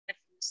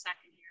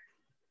second here.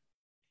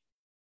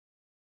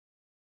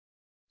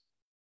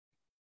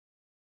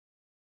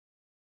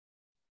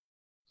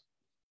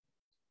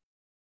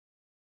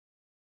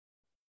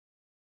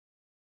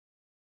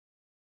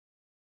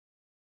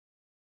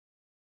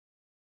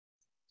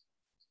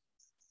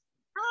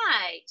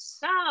 Hi,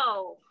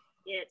 so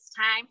it's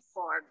time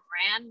for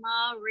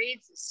Grandma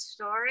Reads a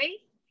Story.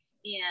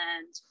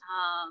 And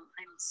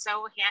I'm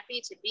so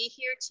happy to be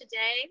here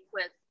today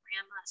with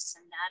Grandma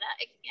Sonetta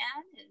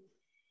again. And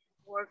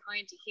we're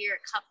going to hear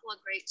a couple of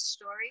great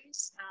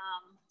stories.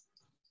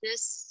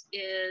 This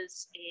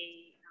is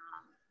a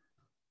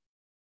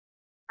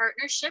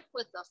partnership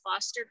with the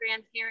Foster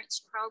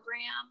Grandparents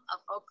Program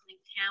of Oakland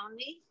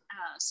County,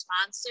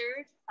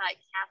 sponsored by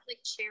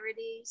Catholic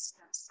Charities,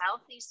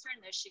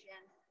 Southeastern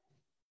Michigan,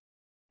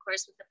 of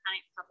course, with the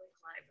Pine Public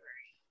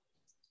Library.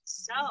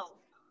 So,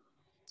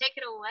 take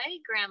it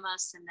away, Grandma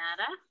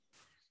Sonetta.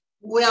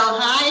 Well,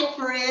 hi,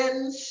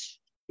 friends.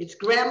 It's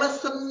Grandma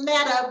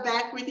Sonetta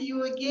back with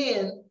you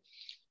again.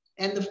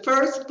 And the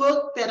first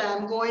book that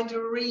I'm going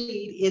to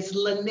read is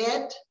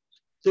Lynette,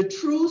 The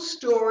True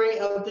Story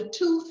of the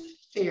Tooth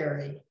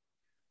Fairy,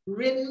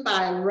 written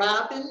by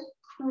Robin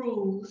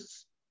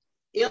Cruz,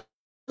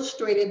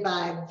 illustrated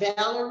by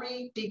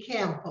Valerie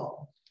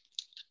DeCampo.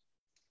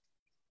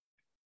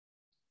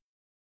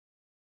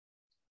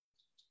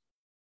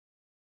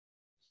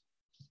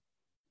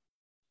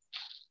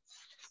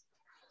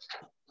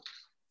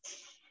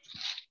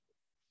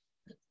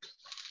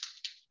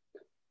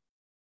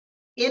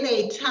 In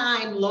a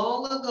time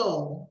long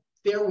ago,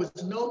 there was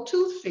no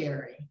tooth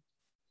fairy.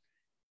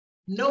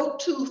 No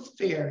tooth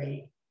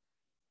fairy.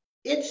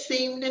 It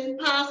seemed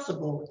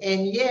impossible,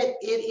 and yet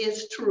it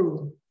is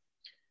true.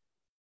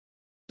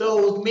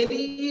 Those many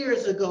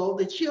years ago,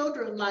 the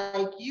children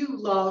like you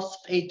lost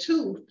a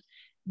tooth.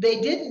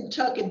 They didn't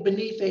tuck it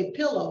beneath a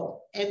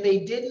pillow, and they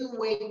didn't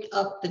wake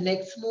up the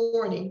next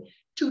morning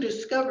to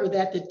discover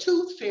that the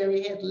tooth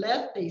fairy had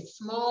left a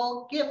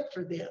small gift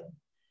for them.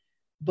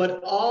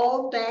 But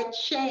all that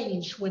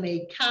changed when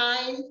a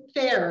kind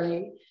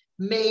fairy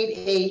made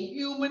a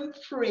human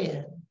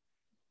friend.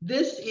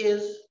 This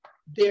is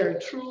their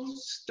true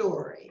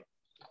story.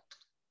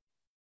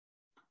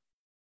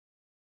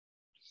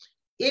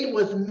 It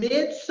was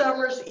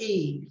Midsummer's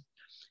Eve.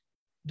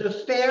 The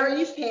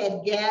fairies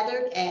had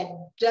gathered at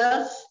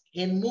dusk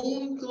in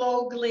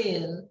Moonglow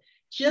Glen,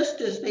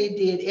 just as they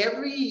did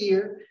every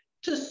year,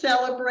 to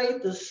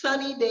celebrate the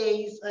sunny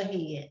days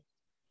ahead.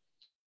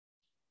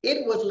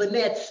 It was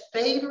Lynette's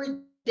favorite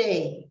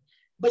day,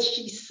 but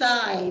she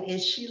sighed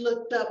as she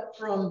looked up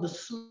from the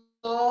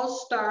small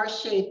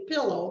star-shaped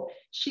pillow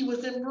she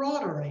was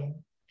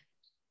embroidering.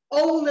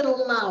 "Oh,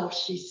 little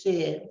mouse," she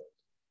said,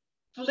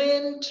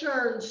 "Flynn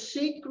turns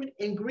secret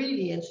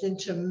ingredients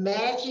into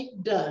magic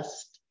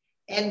dust,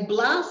 and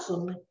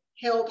Blossom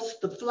helps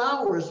the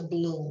flowers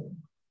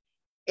bloom.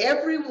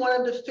 Every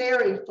one of the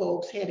fairy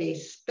folks had a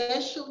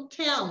special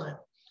talent,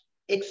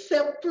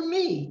 except for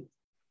me."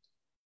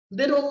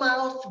 Little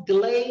Mouse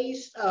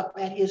glazed up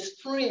at his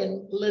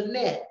friend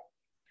Lynette,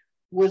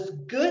 was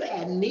good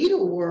at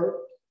needlework,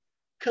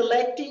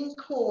 collecting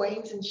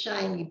coins and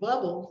shiny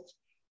bubbles,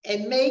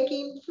 and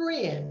making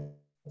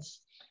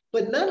friends.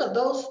 But none of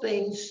those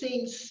things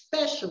seemed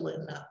special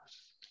enough.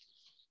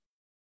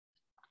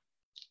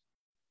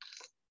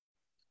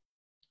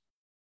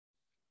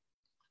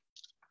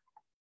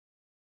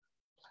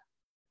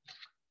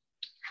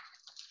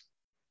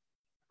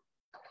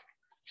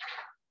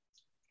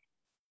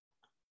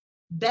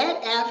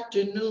 That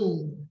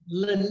afternoon,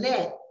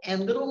 Lynette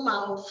and Little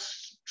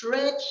Mouse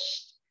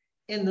stretched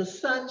in the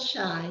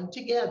sunshine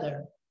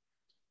together.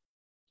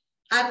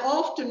 "I've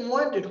often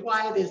wondered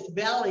why this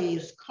valley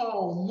is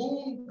called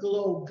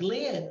Moonglow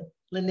Glen,"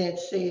 Lynette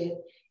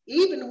said.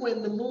 "Even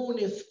when the moon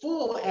is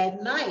full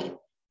at night,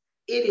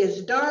 it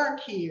is dark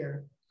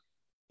here.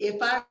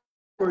 If I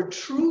were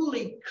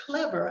truly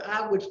clever,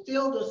 I would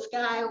fill the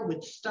sky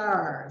with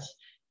stars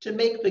to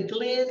make the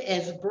glen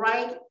as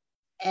bright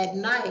at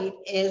night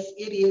as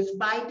it is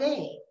by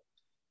day."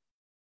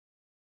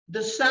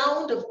 The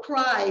sound of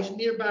cries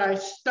nearby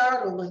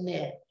startled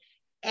Lynette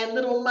and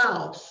Little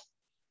Mouse.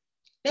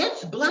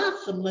 "That's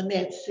Blossom,"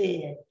 Lynette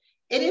said.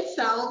 "And it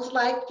sounds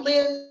like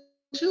Flynn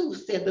too,"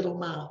 said Little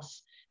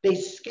Mouse. They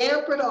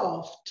scampered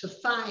off to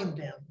find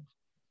them.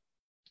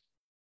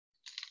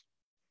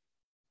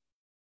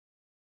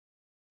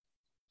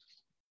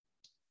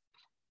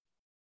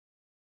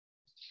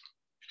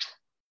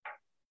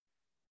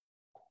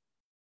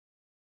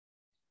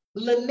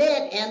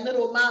 Lynette and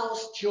Little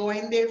Mouse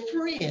joined their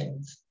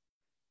friends,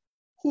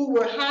 who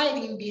were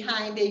hiding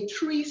behind a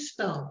tree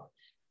stump.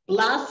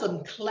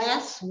 Blossom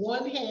clasped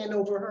one hand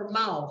over her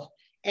mouth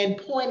and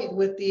pointed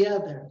with the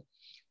other.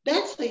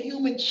 "That's the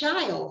human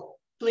child,"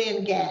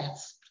 Flynn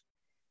gasped,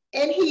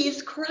 "and he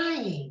is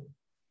crying."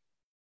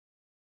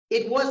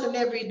 It wasn't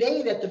every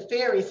day that the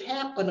fairies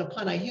happened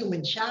upon a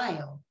human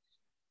child.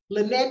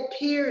 Lynette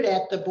peered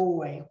at the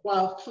boy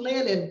while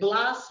Flynn and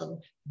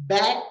Blossom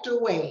backed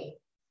away.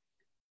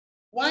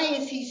 "Why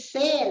is he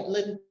sad?"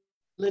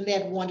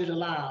 Lynette wondered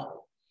aloud.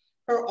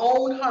 Her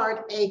own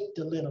heart ached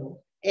a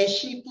little as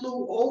she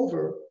flew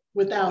over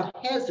without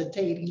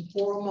hesitating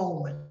for a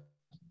moment.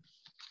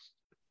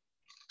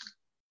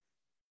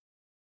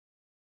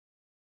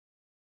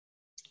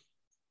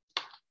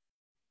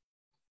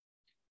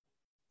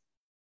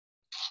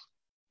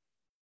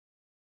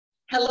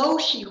 "Hello,"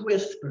 she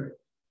whispered.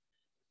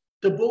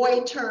 The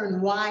boy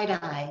turned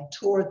wide-eyed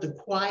toward the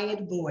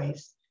quiet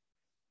voice.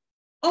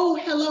 "Oh,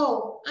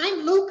 hello,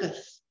 I'm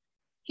Lucas."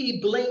 He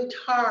blinked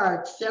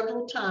hard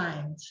several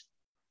times.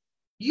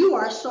 "You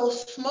are so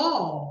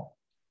small.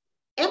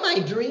 Am I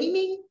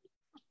dreaming?"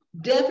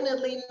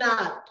 "Definitely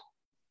not,"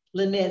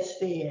 Lynette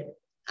said.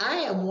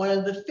 "I am one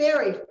of the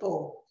fairy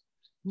folk.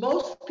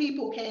 Most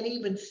people can't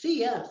even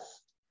see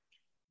us.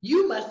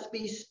 You must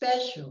be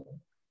special.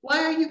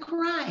 Why are you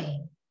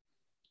crying?"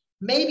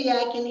 "Maybe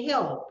I can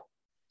help."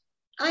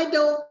 "I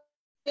don't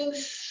think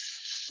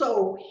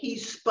so," he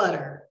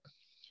sputtered.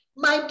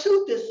 "My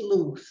tooth is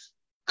loose.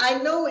 I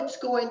know it's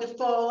going to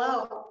fall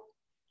out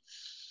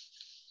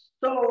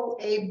so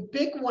a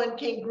big one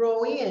can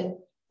grow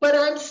in, but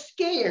I'm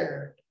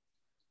scared."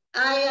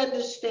 "I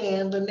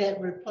understand," Lynette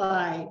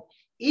replied.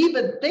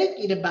 "Even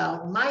thinking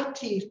about my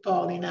teeth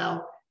falling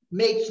out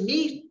makes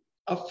me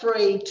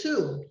afraid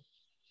too."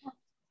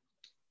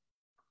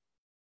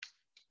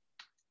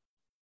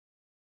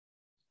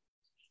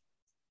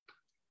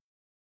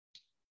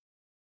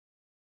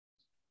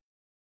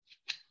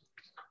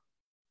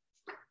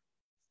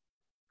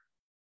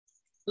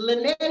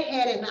 Lynette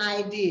had an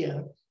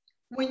idea.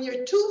 "When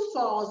your tooth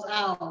falls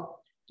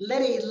out,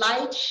 let a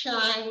light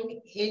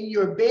shine in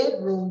your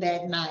bedroom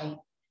that night,"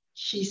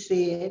 she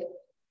said.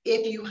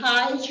 "If you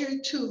hide your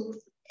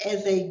tooth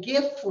as a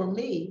gift for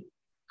me,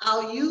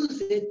 I'll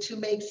use it to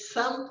make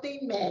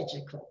something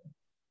magical."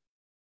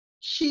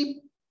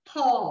 She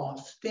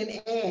paused, then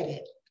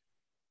added,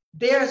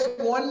 "There's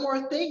one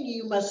more thing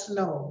you must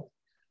know.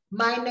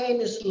 My name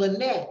is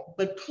Lynette,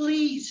 but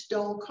please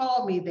don't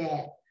call me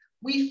that.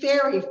 We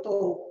fairy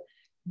folk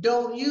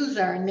don't use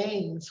our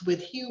names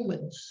with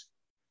humans.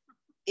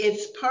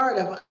 It's part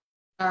of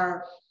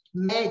our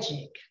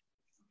magic."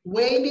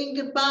 Waving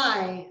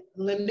goodbye,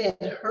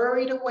 Lynette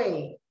hurried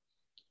away.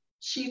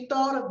 She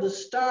thought of the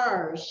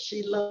stars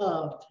she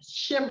loved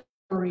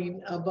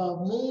shimmering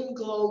above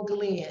Moonglow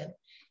Glen,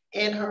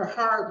 and her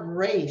heart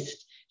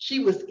raced. She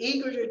was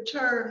eager to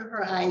turn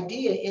her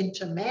idea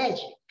into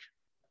magic.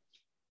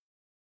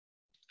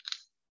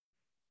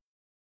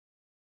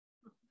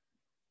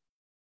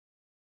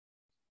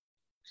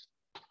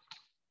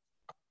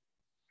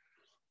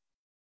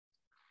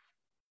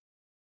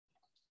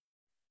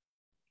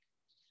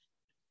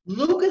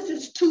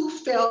 Lucas's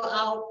tooth fell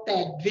out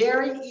that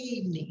very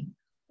evening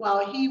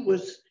while he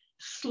was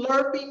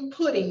slurping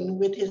pudding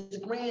with his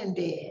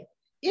granddad.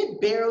 It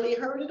barely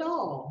hurt at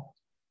all.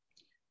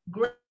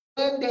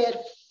 Granddad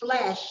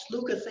flashed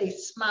Lucas a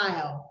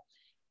smile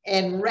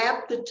and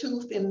wrapped the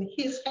tooth in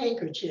his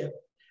handkerchief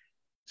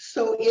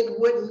so it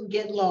wouldn't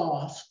get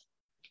lost.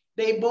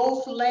 They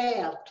both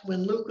laughed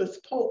when Lucas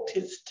poked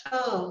his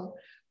tongue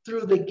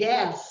through the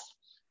gaps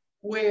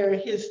where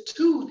his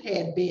tooth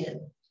had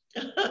been.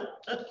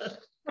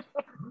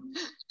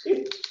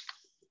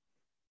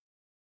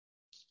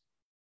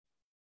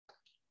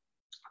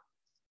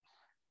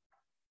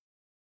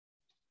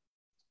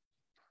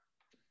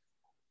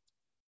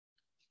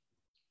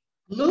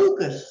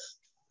 Lucas,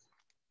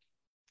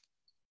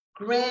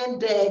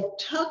 Granddad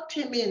tucked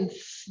him in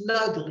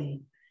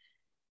snugly.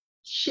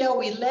 "Shall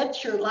we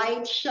let your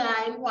light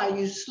shine while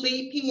you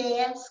sleep?" he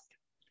asked.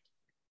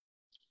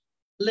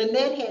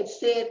 Lynette had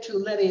said to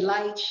let a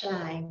light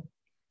shine.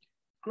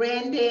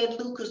 Granddad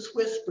Lucas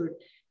whispered,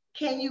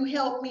 "Can you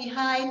help me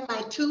hide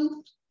my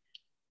tooth?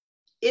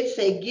 It's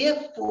a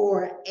gift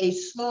for a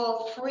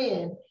small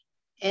friend,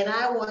 and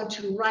I want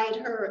to write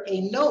her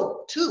a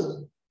note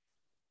too."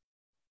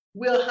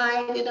 "We'll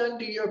hide it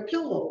under your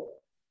pillow,"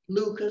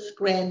 Lucas,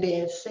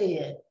 Granddad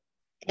said.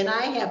 "And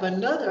I have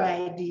another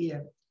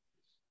idea."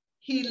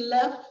 He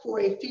left for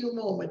a few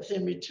moments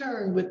and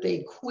returned with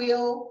a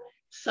quill,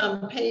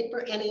 some paper,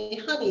 and a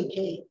honey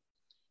cake.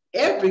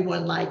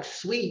 Everyone likes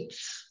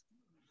sweets.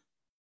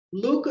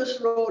 Lucas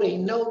wrote a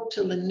note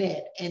to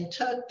Lynette and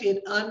tucked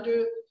it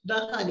under the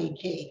honey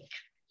cake.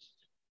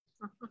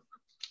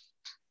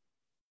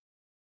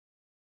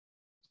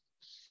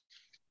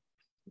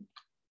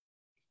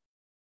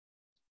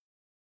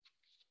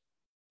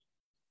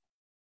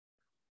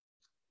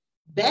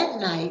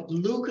 That night,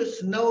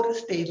 Lucas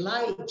noticed a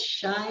light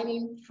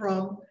shining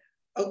from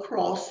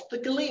across the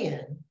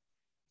glen.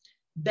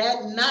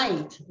 That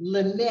night,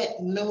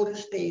 Lynette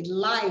noticed a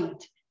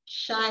light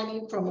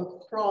shining from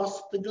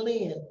across the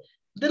glen.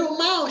 "Little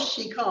Mouse,"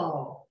 she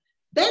called,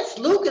 "that's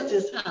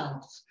Lucas's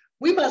house.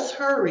 We must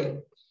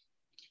hurry."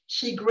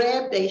 She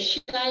grabbed a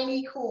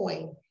shiny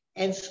coin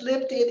and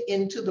slipped it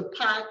into the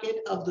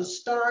pocket of the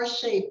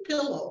star-shaped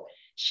pillow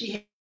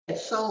she had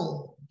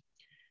sewn.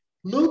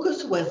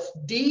 Lucas was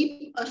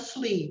deep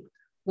asleep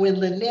when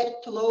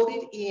Lynette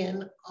floated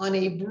in on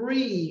a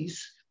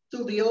breeze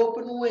through the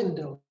open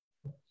window.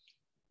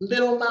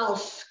 Little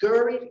Mouse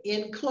scurried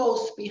in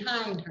close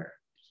behind her.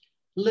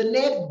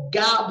 Lynette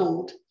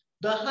gobbled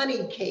the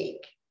honey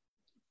cake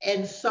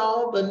and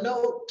saw the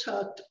note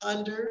tucked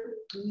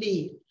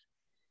underneath.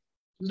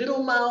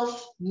 Little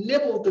Mouse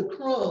nibbled the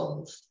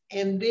crumbs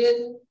and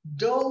then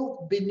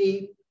dove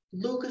beneath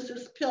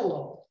Lucas's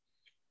pillow,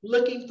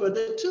 looking for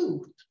the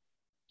tooth.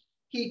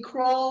 He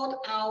crawled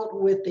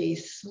out with a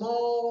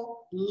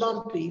small,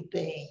 lumpy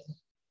thing.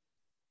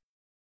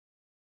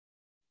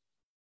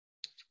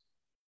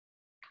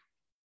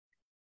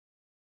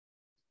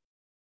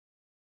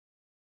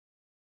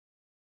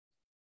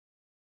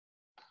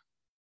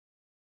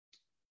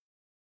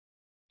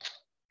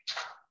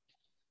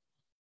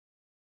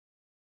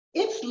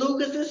 It's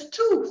Lucas's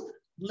tooth,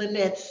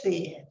 Lynette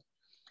said.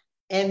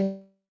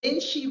 And then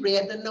she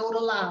read the note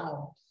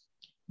aloud.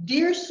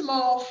 Dear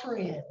small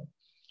friend,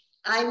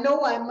 I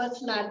know I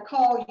must not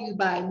call you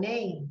by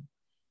name.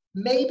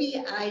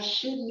 Maybe I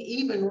shouldn't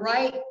even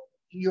write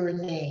your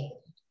name.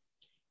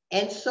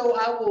 And so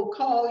I will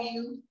call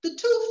you the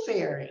Tooth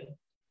Fairy.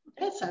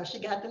 That's how she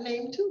got the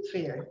name Tooth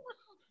Fairy.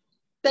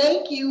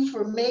 Thank you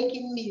for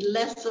making me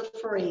less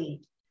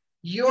afraid.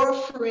 Your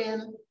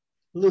friend,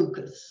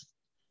 Lucas.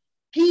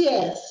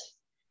 P.S.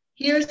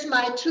 Here's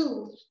my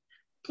tooth.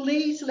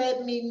 Please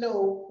let me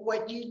know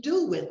what you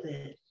do with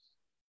it.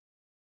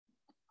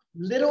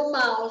 Little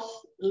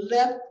Mouse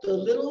left the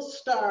little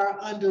star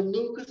under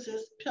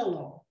Lucas's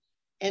pillow,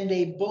 and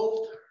they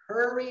both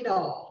hurried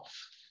off.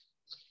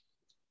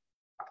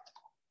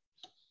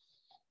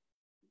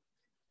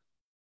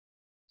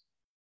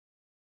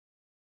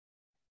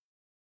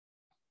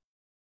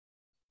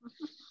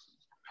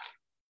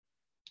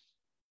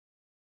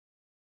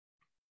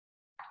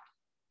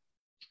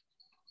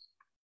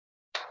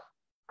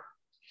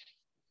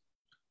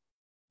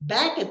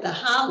 Back at the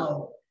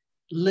hollow,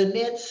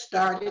 Lynette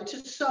started to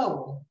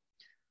sew.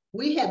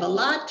 We have a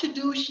lot to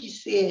do, she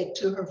said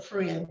to her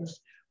friends.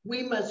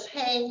 We must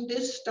hang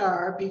this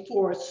star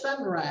before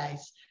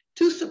sunrise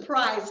to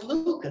surprise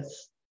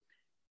Lucas.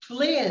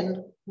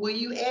 Flynn, will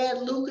you add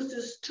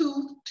Lucas's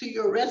tooth to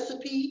your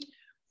recipe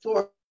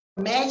for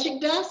magic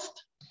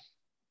dust?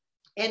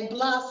 And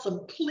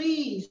Blossom,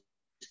 please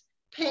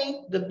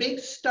paint the big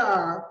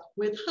star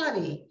with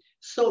honey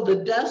so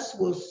the dust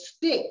will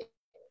stick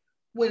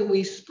when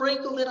we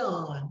sprinkle it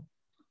on.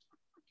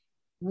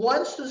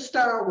 Once the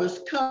star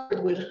was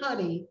covered with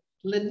honey,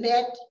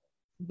 Lynette,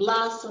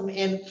 Blossom,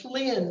 and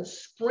Flynn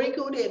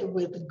sprinkled it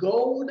with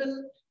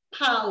golden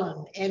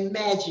pollen and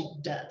magic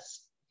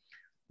dust.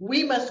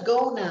 We must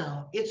go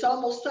now. It's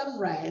almost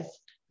sunrise,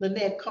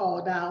 Lynette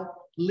called out,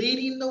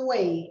 leading the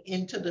way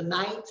into the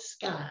night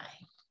sky.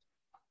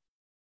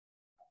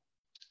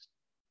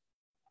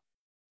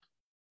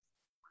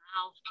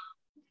 Wow.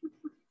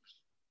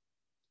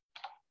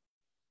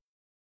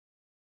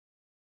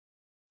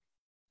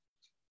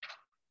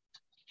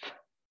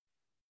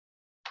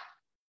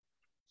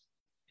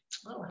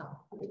 Oh, how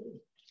pretty.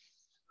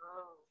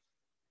 Oh,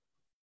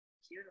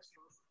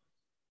 beautiful.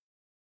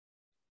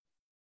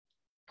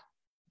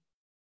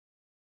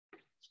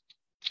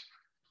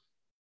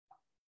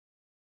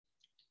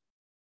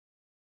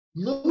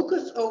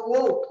 Lucas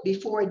awoke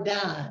before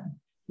dawn.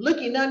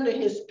 Looking under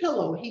his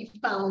pillow, he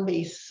found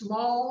a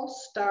small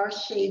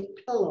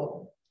star-shaped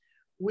pillow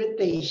with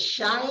a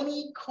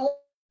shiny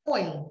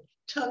coin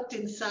tucked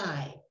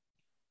inside.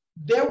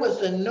 There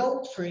was a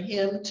note for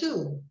him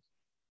too.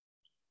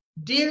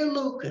 Dear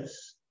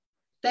Lucas,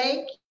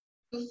 thank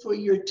you for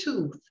your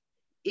tooth.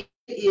 It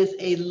is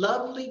a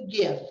lovely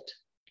gift.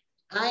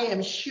 I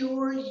am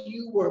sure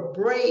you were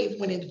brave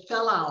when it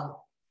fell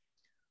out.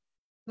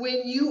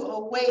 When you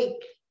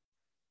awake,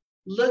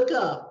 look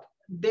up.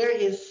 There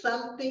is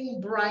something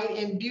bright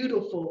and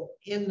beautiful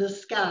in the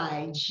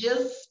sky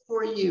just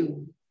for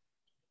you.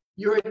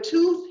 Your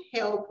tooth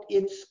helped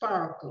it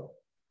sparkle.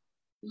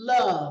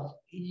 Love,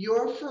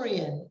 your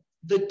friend,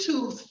 the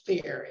Tooth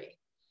Fairy.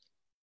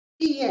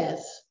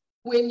 P.S.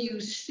 When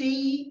you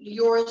see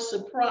your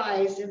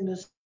surprise in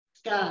the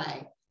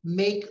sky,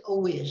 make a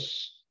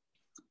wish.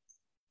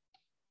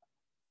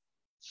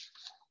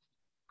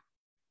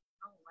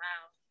 Oh,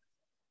 wow.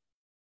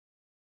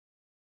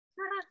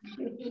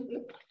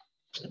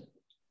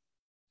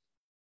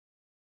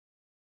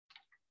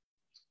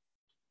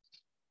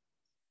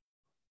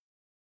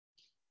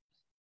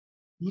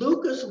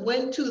 Lucas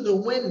went to the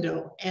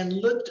window and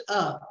looked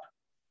up.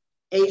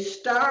 A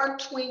star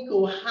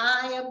twinkled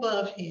high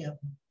above him,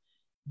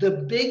 the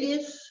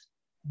biggest,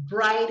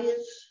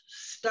 brightest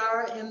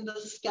star in the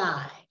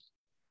sky.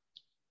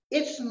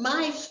 It's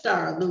my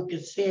star,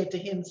 Lucas said to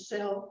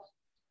himself.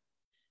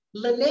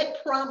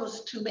 Lynette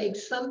promised to make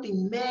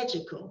something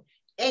magical,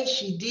 and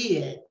she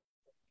did.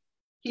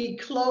 He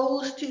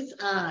closed his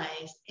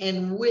eyes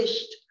and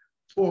wished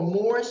for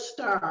more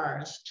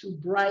stars to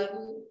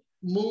brighten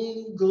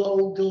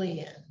Moonglow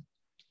Glen.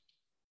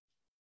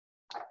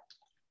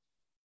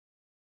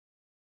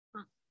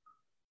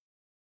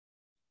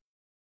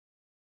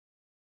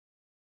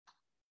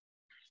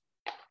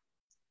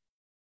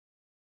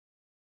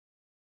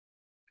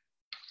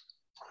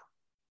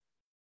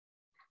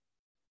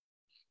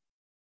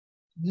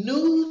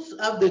 News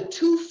of the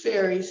tooth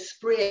fairy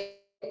spread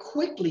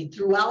quickly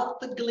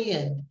throughout the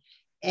glen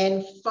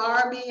and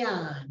far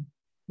beyond.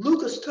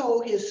 Lucas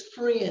told his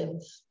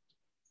friends,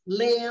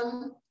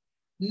 Lem,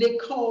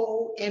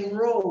 Nicole, and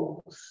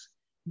Rose.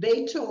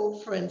 They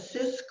told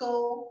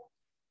Francisco,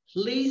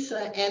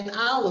 Lisa, and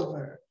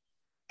Oliver,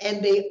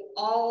 and they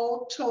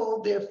all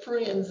told their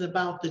friends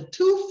about the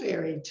tooth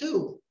fairy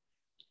too.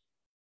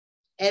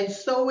 And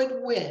so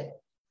it went.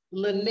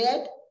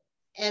 Lynette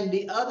and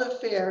the other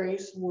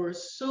fairies were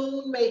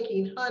soon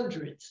making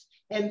hundreds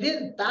and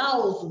then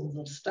thousands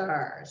of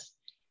stars.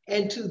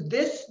 And to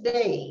this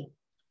day,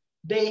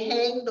 they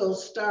hang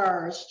those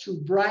stars to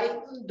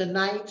brighten the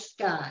night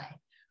sky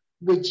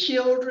with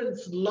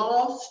children's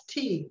lost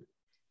teeth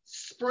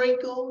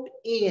sprinkled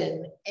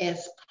in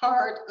as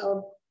part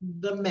of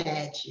the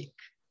magic.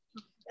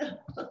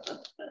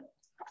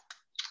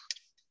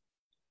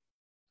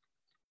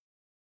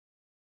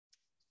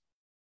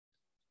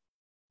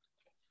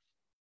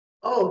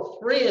 Oh,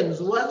 friends,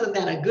 wasn't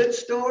that a good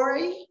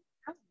story?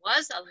 That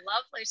was a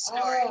lovely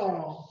story.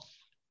 Oh,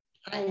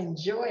 I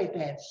enjoyed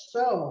that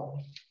so.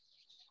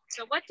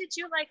 So what did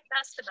you like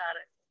best about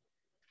it,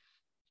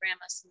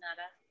 Grandma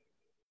Sonetta?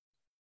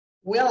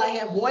 Well, I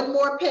have one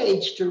more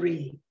page to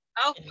read.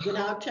 Oh. And then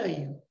I'll tell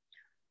you.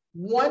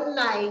 One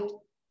night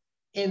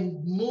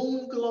in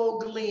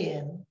Moonglow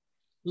Glen,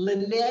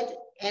 Lynette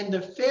and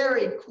the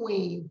fairy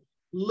queen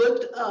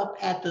looked up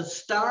at the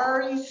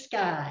starry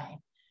sky.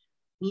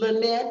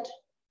 Lynette,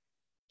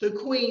 the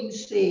queen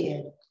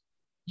said,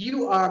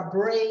 "You are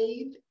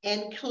brave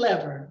and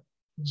clever,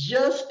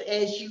 just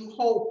as you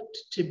hoped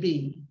to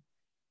be.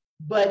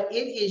 But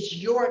it is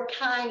your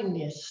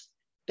kindness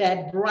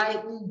that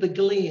brightened the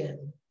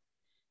glen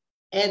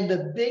and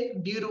the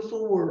big,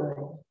 beautiful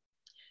world."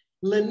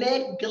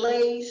 Lynette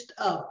gazed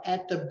up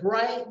at the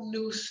bright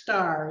new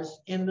stars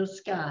in the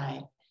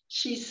sky.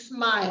 She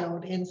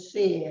smiled and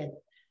said,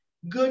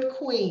 "Good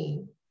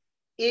queen,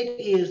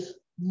 it is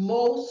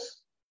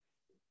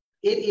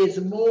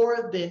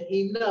more than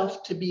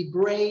enough to be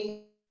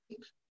brave,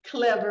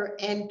 clever,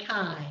 and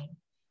kind.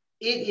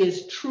 It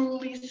is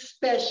truly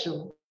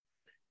special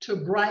to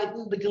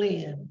brighten the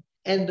glen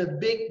and the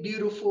big,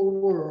 beautiful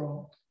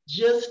world,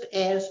 just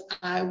as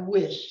I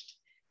wished.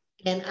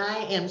 And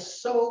I am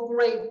so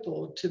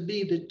grateful to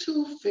be the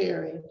tooth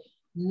fairy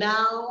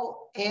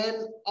now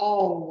and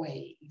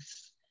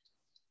always."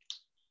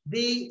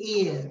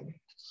 The end.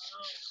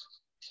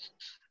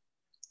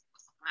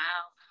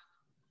 Wow.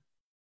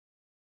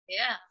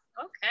 Yeah,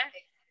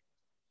 okay.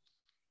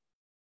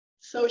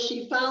 So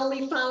she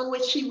finally found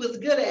what she was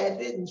good at,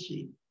 didn't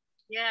she?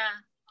 Yeah.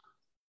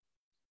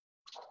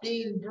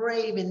 Being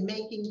brave and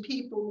making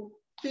people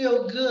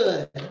feel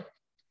good.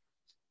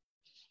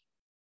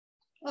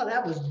 Oh,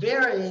 that was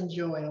very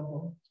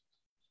enjoyable.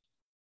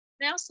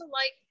 I also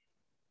like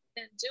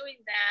in doing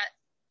that,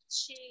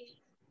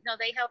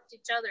 they helped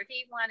each other.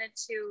 He wanted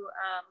to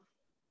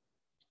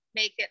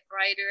make it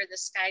brighter, the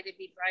sky to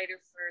be brighter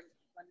for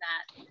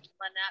Lynette.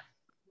 Lynette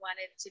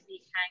wanted to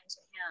be kind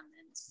to him.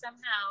 And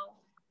somehow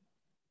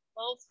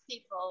both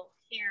people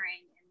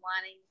caring and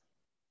wanting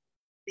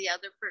the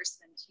other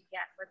person to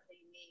get what they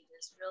need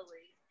is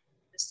really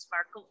the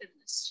sparkle in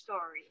the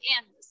story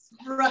and the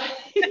story.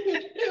 Right.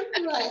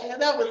 Right.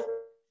 And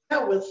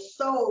that was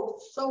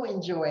so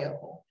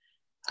enjoyable.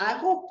 I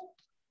hope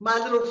my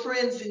little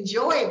friends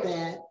enjoyed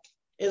that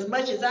as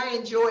much as I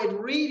enjoyed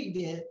reading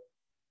it.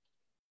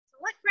 So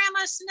let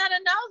Grandma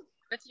Sonetta know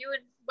if you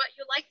and what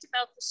you liked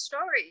about the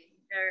story,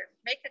 or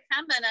make a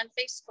comment on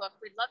Facebook.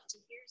 We'd love to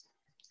hear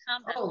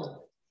comment.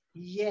 Oh,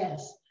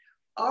 yes.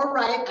 All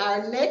right,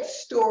 our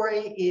next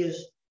story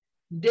is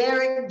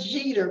Derek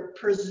Jeter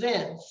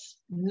Presents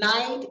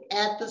Night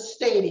at the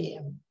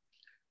Stadium,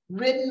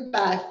 written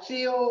by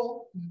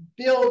Phil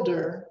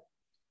Builder,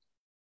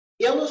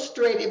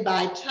 illustrated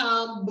by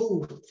Tom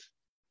Booth.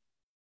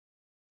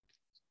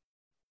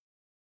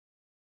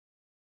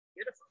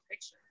 Beautiful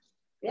picture.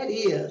 It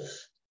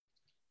is.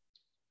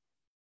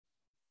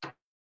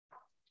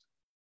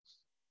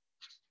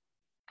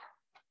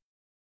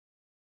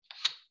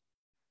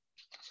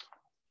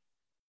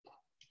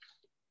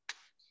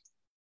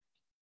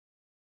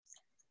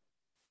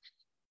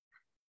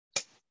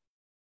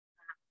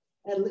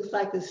 It looks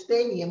like a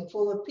stadium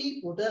full of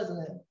people, doesn't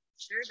it?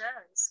 Sure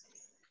does.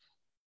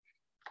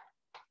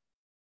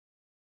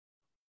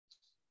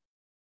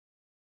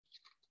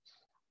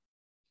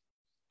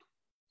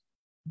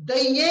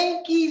 The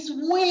Yankees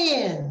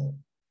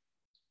win.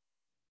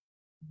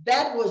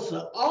 That was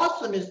the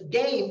awesomest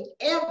game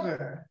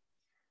ever.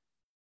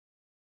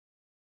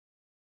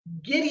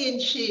 Gideon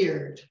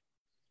cheered.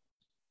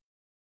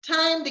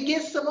 "Time to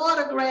get some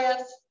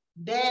autographs,"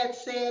 Dad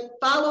said.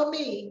 "Follow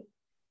me."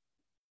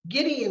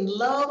 Gideon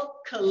loved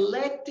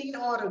collecting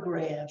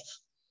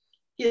autographs.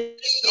 His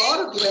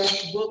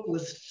autograph book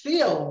was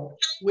filled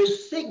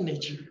with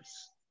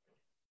signatures,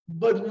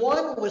 but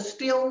one was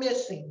still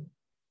missing.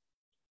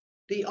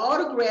 The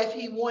autograph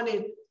he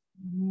wanted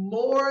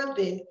more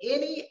than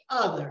any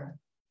other.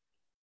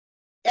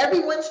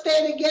 "Everyone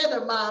stay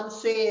together," Mom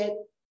said.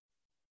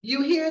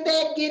 You hear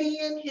that,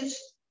 Gideon?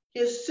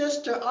 His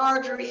sister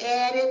Audrey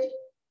added.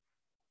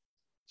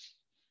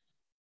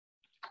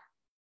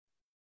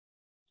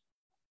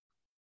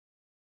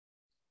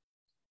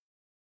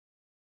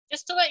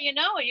 Just to let you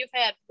know, you've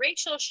had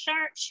Rachel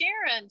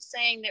Sharon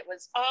saying that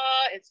was,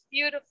 oh, it's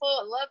beautiful.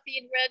 I love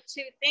being read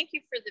to. Thank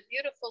you for the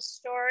beautiful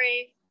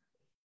story.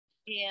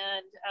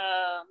 And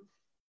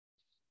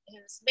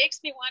it makes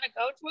me want to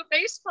go to a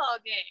baseball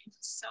game.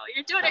 So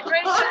you're doing a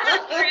great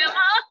job, Grandma.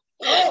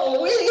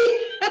 Oh,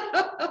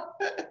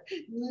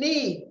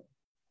 neat.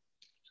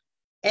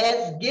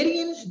 As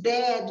Gideon's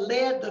dad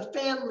led the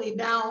family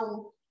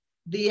down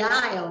the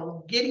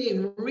aisle,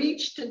 Gideon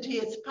reached into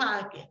his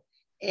pocket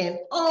and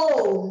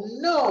oh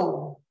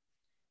no,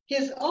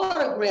 his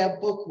autograph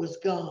book was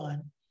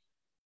gone.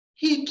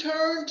 He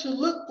turned to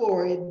look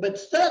for it, but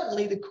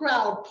suddenly the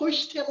crowd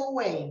pushed him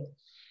away.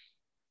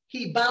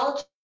 He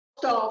bounced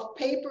off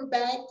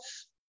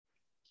paperbacks,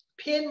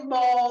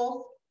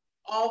 pinballs,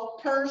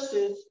 off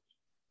purses,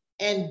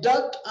 and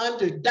ducked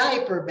under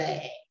diaper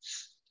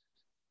bags.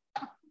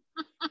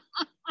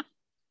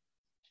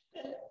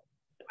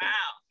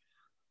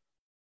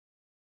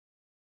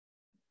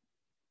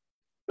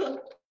 Wow.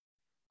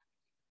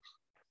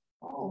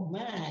 Oh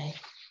my.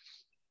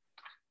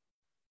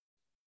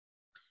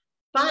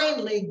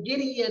 Finally,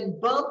 Gideon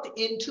bumped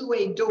into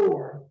a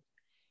door.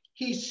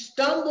 He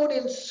stumbled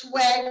and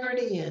swaggered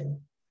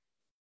in.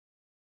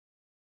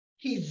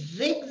 He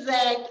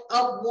zigzagged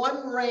up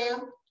one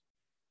ramp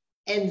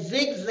and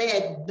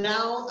zigzagged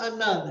down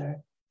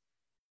another.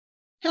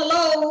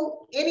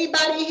 Hello,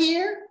 anybody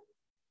here?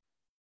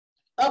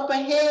 Up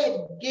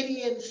ahead,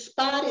 Gideon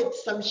spotted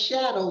some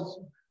shadows,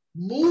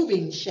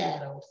 moving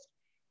shadows.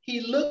 He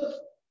looked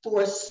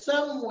for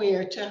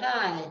somewhere to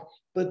hide,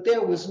 but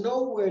there was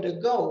nowhere to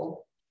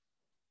go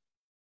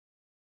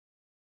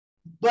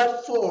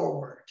but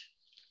forward.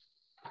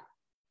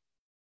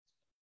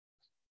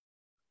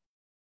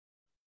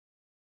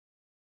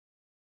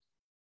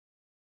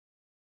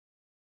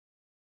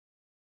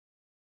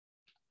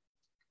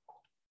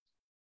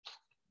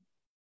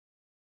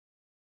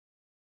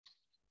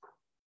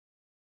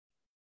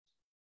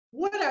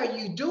 What are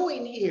you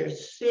doing here?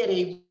 Said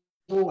a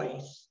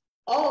voice.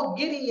 All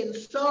Gideon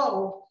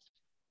saw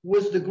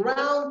was the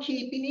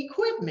groundkeeping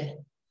equipment.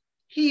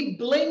 He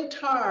blinked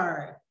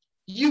hard.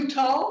 You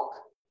talk?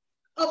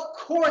 Of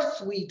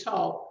course we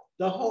talk,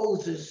 the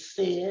hoses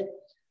said.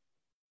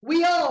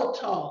 We all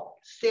talk,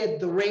 said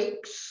the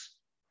rakes.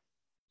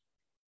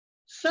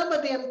 Some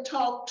of them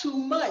talk too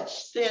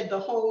much, said the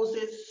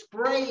hoses,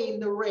 spraying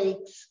the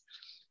rakes.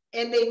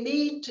 And they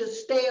need to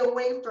stay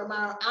away from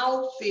our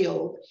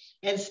outfield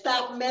and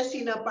stop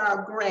messing up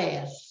our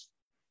grass.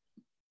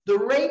 The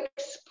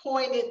rakes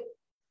pointed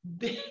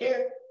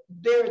their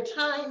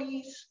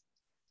tinies.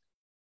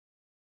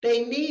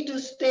 They need to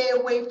stay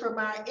away from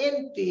our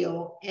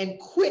infield and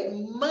quit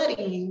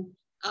muddying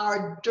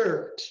our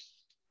dirt.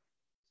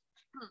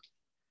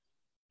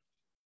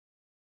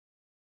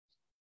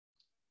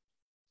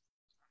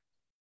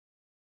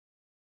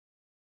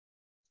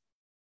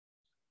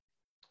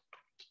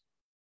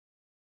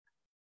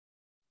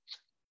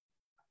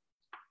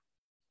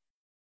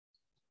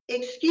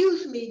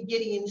 Excuse me,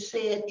 Gideon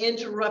said,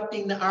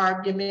 interrupting the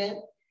argument.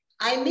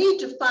 I need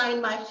to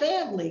find my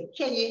family.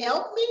 Can you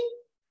help me?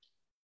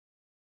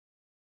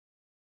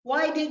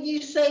 Why didn't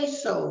you say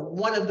so?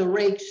 One of the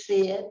rakes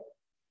said.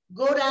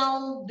 Go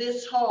down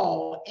this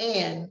hall,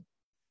 and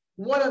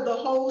one of the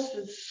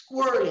hoses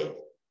squirted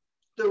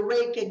the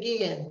rake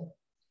again.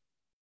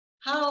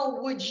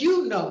 How would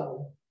you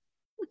know?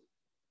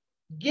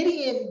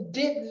 Gideon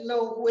didn't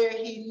know where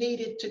he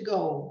needed to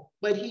go,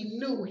 but he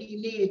knew he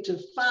needed to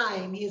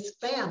find his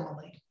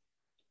family.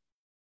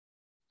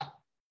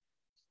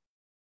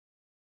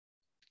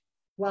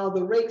 While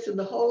the rakes and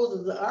the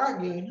hoses are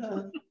arguing,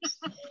 huh?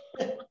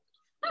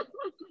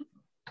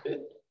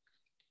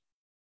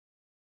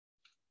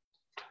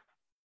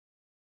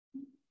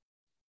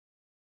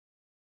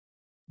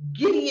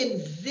 Gideon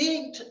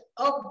zigged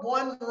up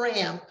one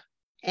ramp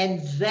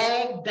and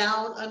zagged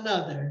down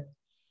another.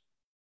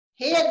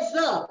 Heads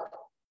up,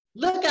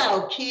 look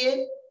out,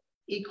 kid,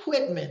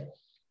 equipment.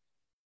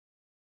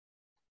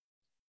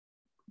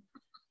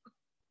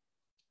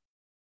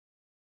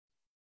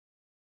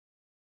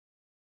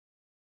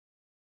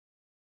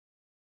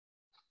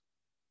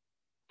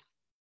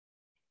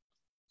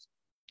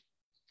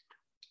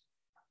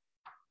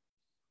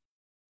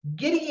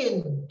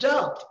 Gideon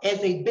ducked as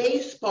a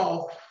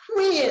baseball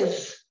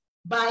whizzed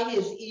by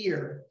his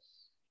ear.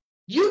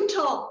 You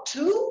talk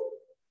too?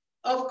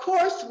 Of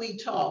course we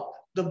talk,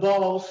 the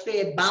ball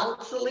said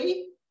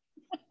bouncily.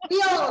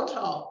 We all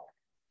talk,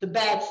 the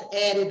bats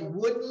added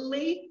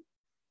woodenly.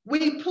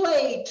 We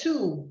play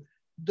too,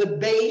 the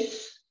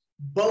base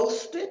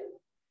boasted.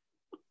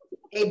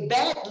 A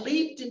bat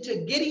leaped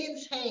into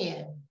Gideon's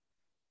hand.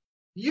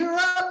 You're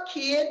up,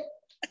 kid.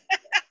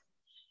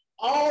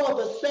 All of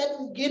a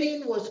sudden,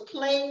 Gideon was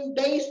playing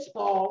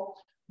baseball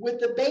with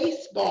the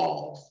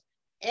baseballs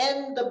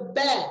and the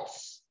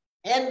bats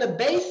and the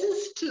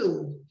bases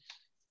too.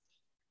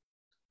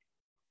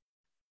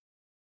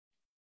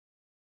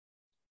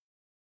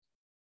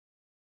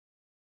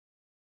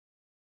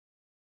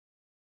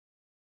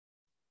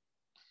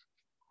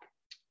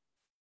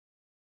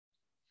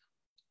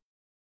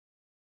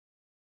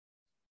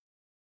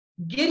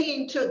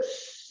 Gideon took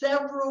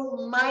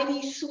several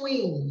mighty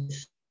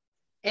swings,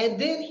 and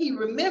then he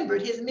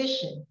remembered his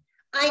mission.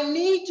 I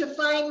need to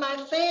find my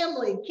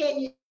family. Can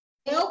you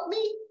help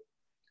me?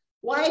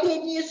 Why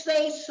didn't you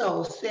say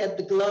so? Said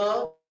the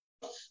gloves.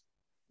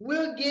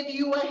 We'll give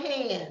you a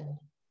hand.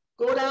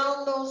 Go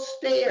down those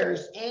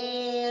stairs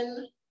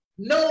and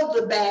no,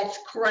 the bats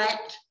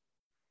cracked.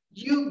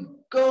 You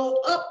go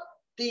up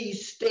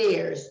these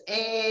stairs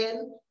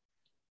and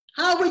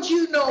how would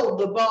you know?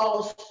 The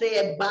ball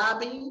said,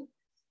 bobbing.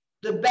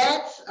 The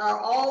bats are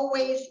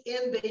always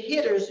in the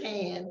hitter's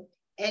hand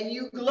and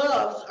you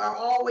gloves are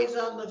always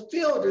on the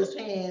fielder's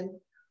hand.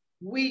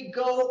 We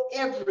go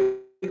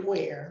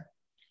everywhere.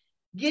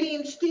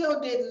 Gideon still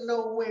didn't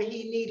know where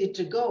he needed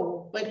to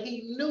go, but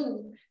he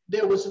knew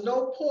there was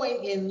no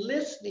point in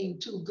listening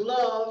to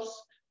gloves,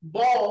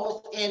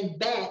 balls, and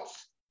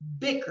bats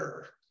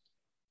bicker.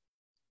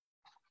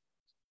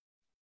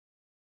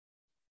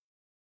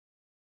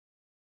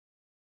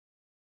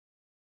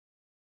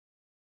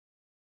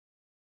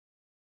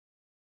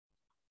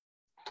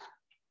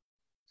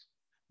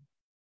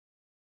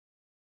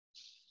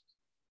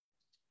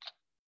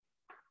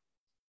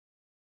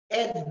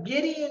 As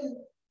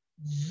Gideon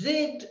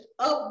zigged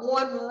up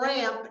one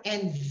ramp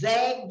and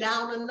zagged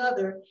down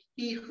another,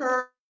 he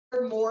heard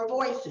more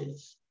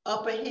voices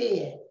up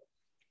ahead.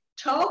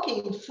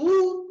 Talking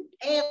food?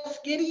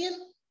 Asked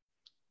Gideon.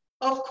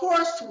 Of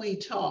course we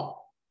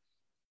talk.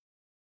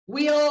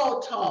 We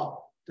all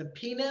talk. The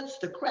Peanuts,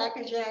 the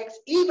Cracker Jacks,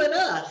 even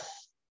us.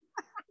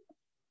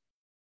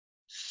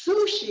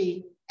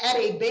 Sushi at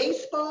a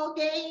baseball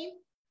game?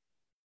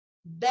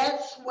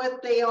 That's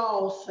what they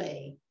all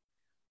say.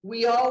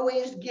 We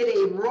always get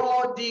a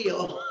raw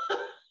deal.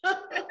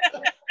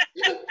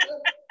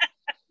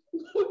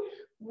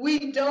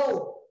 We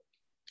don't.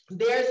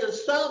 There's a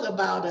song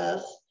about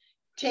us.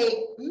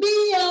 Take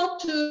me out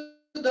to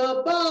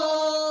the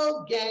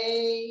ball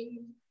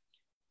game.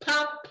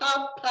 Pop,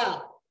 pop,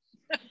 pop.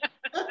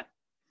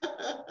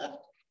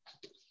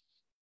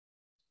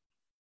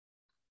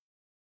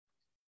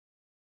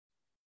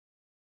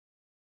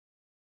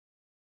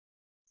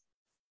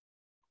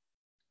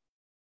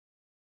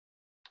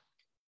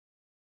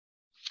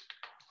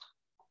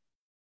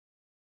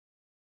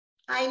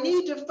 I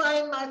need to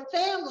find my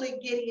family,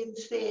 Gideon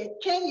said.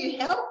 Can you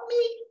help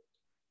me?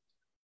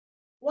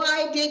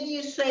 Why didn't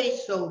you say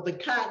so? The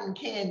cotton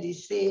candy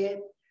said.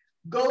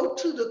 Go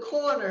to the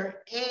corner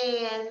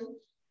and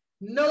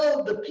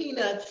no, the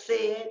peanut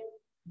said.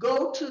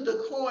 Go to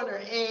the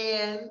corner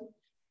and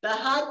the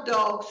hot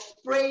dog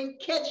sprayed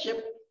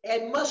ketchup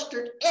and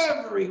mustard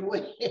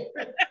everywhere.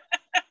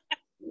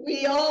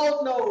 We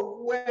all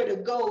know where to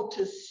go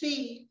to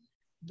see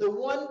the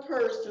one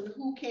person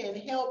who can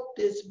help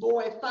this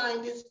boy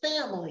find his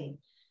family.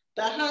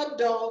 The hot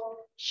dog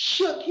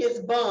shook his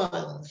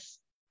buns.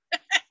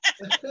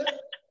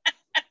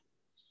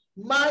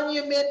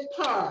 Monument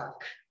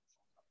Park.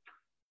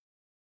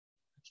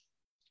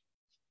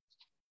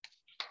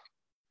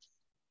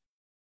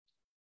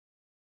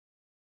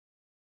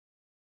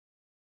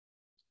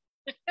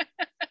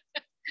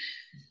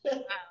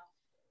 Wow.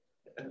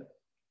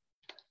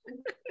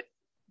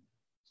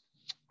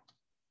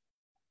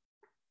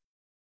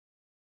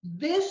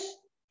 This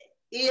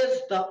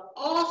is the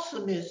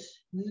awesomest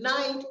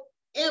night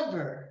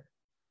ever.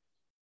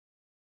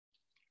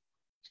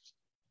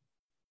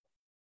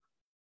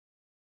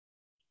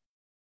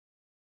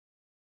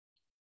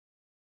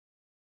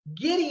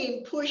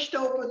 Gideon pushed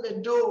open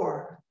the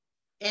door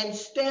and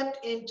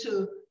stepped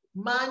into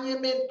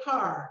Monument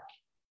Park.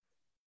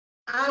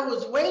 I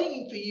was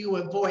waiting for you,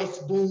 a voice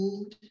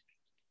boomed.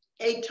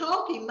 A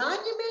talking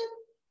monument?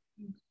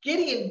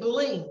 Gideon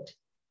blinked.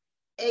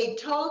 A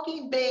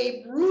talking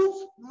Babe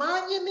Ruth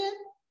monument?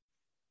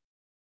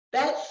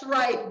 That's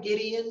right,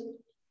 Gideon.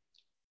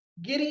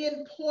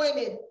 Gideon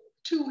pointed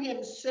to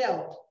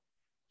himself.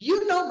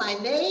 You know my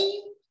name?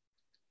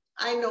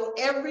 I know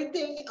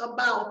everything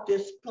about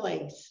this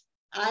place.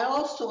 I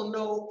also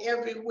know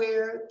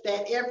everywhere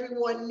that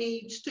everyone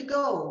needs to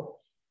go.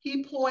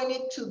 He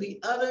pointed to the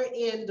other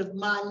end of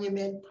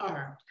Monument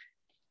Park.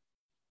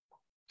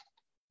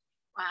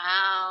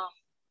 Wow.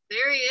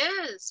 There he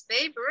is,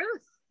 Babe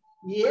Ruth.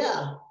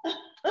 Yeah.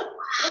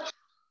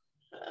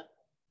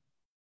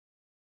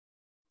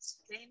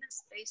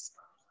 Famous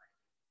baseball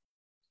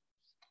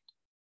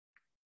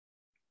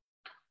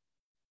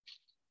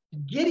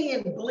player.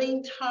 Gideon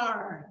blinked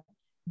hard.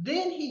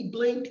 Then he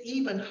blinked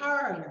even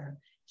harder.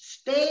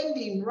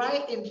 Standing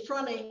right in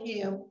front of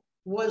him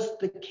was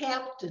the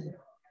captain,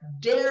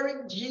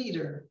 Derek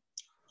Jeter.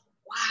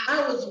 Wow.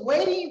 I was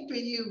waiting for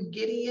you,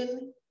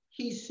 Gideon,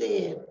 he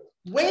said.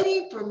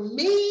 Waiting for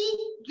me?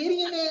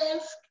 Gideon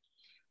asked.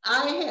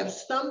 I have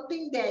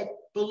something that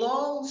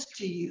belongs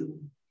to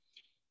you.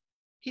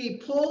 He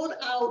pulled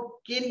out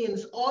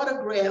Gideon's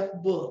autograph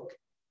book.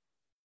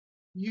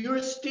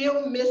 You're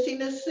still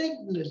missing a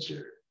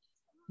signature.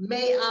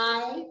 May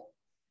I?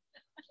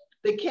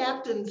 The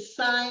captain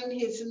signed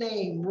his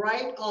name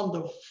right on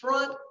the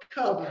front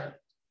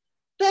cover.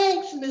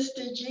 Thanks,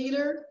 Mr.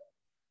 Jeter.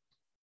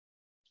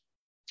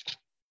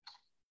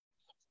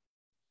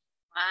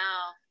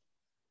 Wow.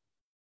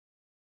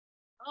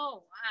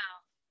 Oh,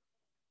 wow.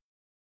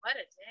 What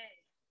a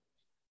day.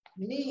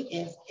 Me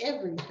is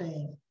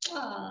everything.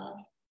 Ah.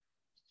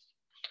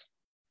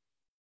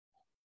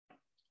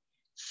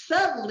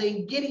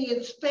 Suddenly,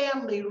 Gideon's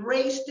family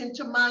raced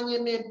into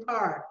Monument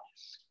Park.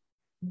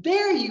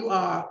 There you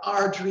are,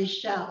 Audrey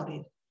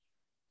shouted.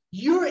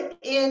 You're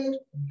in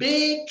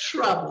big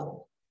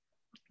trouble.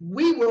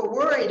 We were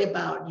worried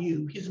about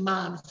you, his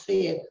mom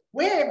said.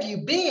 Where have you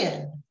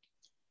been?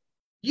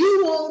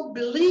 You won't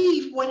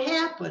believe what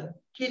happened,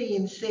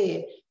 Gideon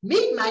said.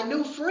 Meet my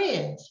new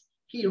friends.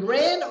 He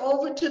ran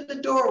over to the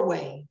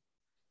doorway.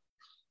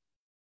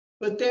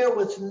 But there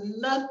was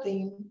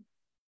nothing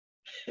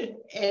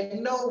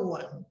and no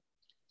one.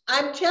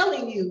 I'm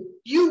telling you,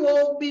 you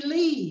won't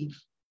believe.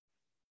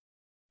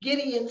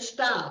 Gideon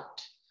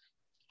stopped.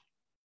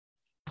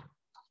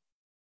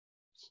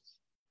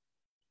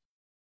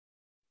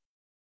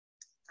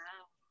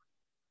 Wow.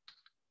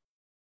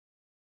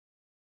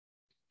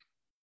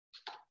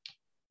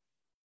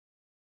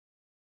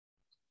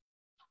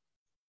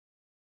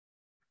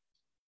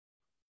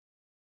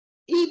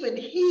 Even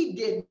he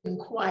didn't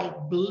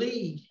quite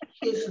believe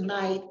his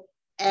night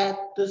at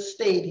the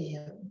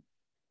stadium.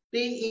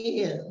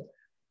 The end.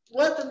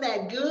 Wasn't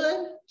that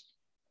good?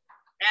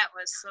 That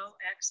was so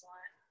excellent.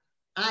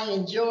 I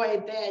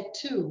enjoyed that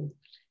too.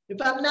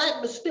 If I'm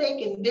not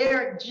mistaken,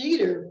 Derek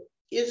Jeter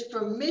is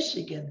from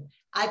Michigan.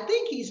 I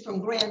think he's from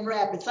Grand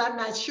Rapids. I'm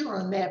not sure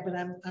on that, but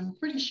I'm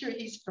pretty sure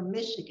he's from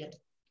Michigan.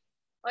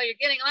 Well, you're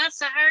getting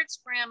lots of hearts,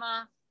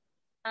 Grandma.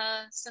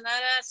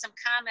 Sonata, some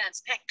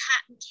comments. That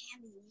cotton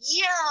candy,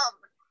 yum!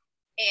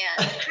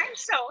 And I'm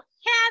so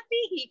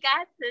happy he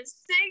got the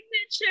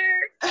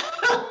signature.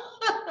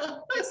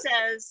 It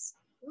says,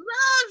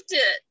 loved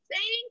it.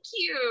 Thank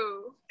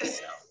you.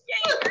 So,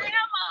 yay,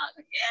 Grandma.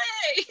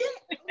 Yay.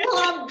 Well,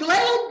 I'm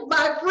glad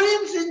my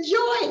friends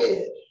enjoyed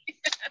it.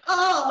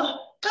 Oh,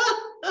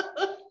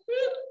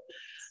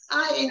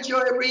 I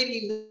enjoy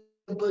reading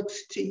the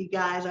books to you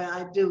guys.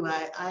 I do.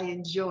 I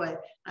enjoy.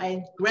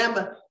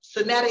 Grandma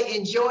Sonata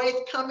enjoys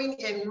coming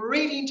and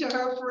reading to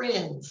her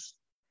friends.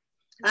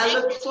 I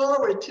look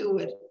forward to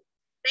it.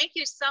 Thank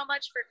you so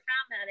much for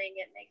commenting.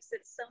 It makes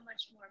it so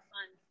much more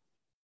fun.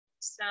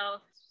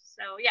 So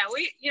yeah,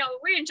 we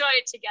enjoy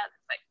it together,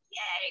 but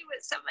yay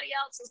with somebody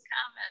else's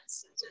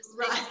comments. It just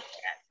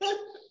right.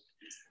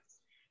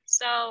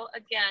 So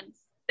again,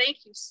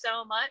 thank you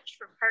so much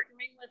for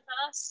partnering with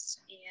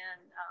us,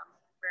 and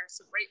we're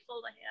so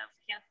grateful to have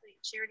Catholic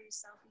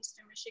Charities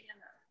Southeastern Michigan,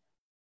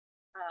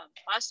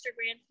 foster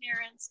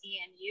grandparents,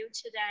 and you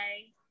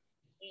today.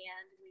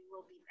 And we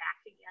will be back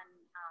again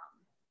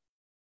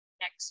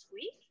next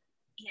week.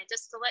 And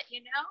just to let you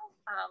know,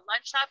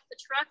 lunch off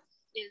the truck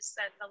is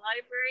at the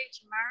library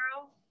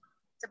tomorrow.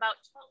 It's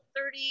about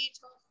 12:30,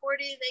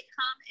 12:40 they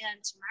come,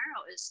 and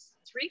tomorrow is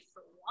 3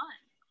 for 1.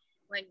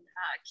 When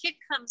kid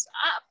comes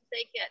up,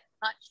 they get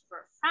lunch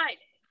for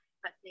Friday,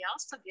 but they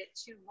also get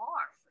 2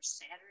 more for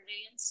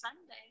Saturday and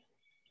Sunday.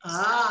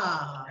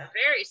 Ah. So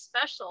very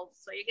special.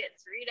 So you get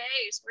 3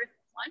 days worth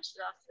of lunch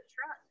off the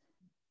truck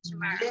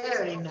tomorrow.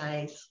 Very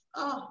nice.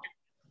 Oh.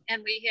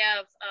 And we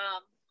have,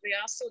 we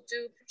also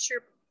do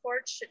Picture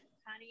Porch at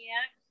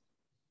Pontiac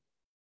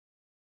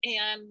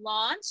and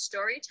Lawn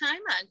story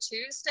time on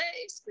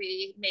Tuesdays.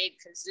 We made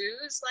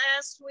kazoos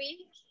last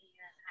week,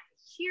 and I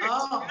hear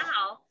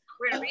now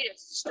we're going to read a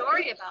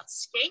story about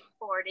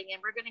skateboarding, and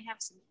we're going to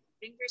have some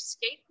finger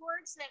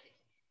skateboards that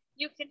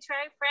you can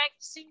try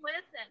practicing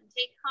with and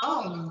take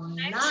home.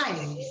 Oh,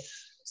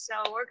 nice. So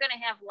we're going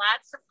to have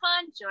lots of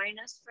fun. Join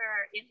us for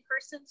our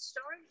in-person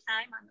story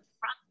time on the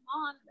front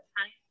lawn of the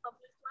Pontiac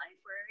Public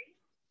Library.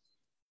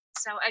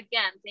 So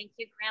again, thank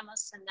you, Grandma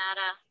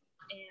Sonata.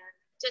 And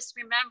just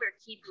remember,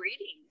 keep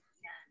reading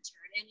and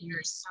turn in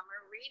your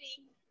summer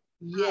reading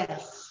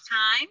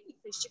time,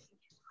 because you can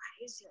get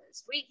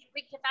prizes. We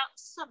give out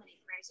so many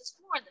prizes,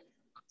 more than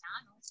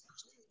McDonald's.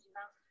 We give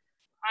out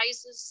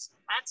prizes,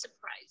 lots of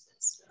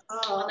prizes.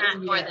 Oh, well,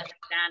 not more than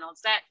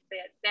McDonald's. That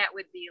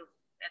would be,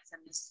 that's a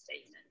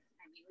misstatement.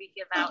 I mean, we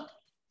give out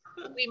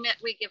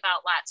we give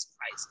out lots of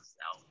prizes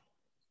though.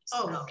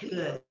 Oh,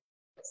 good.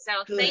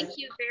 So good. Thank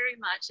you very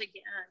much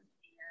again.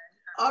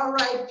 All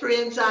right,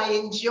 friends, I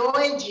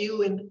enjoyed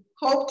you and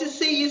hope to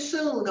see you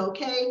soon,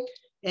 okay?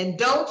 And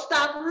don't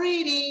stop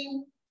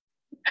reading.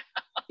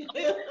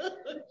 Bye.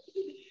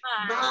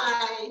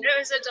 Bye. It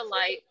was a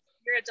delight.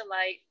 You're a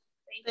delight.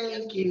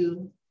 Thank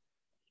you.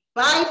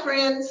 Bye,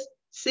 friends.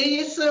 See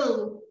you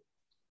soon.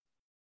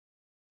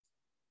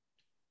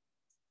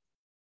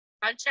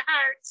 Bunch of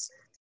hearts.